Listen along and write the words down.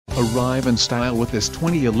Arrive in style with this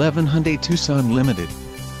 2011 Hyundai Tucson Limited.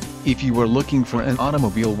 If you are looking for an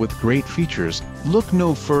automobile with great features, look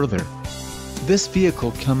no further. This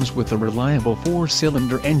vehicle comes with a reliable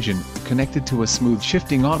 4-cylinder engine, connected to a smooth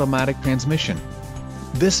shifting automatic transmission.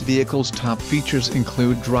 This vehicle's top features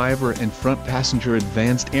include driver and front passenger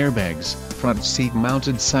advanced airbags, front seat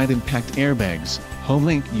mounted side impact airbags,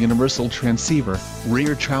 HomeLink universal transceiver,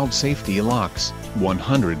 rear child safety locks,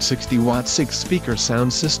 160-watt 6-speaker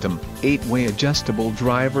sound system, 8-way adjustable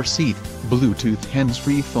driver seat, Bluetooth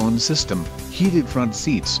hands-free phone system, heated front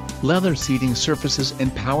seats, leather seating surfaces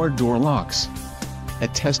and power door locks. A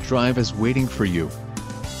test drive is waiting for you.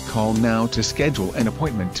 Call now to schedule an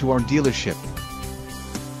appointment to our dealership.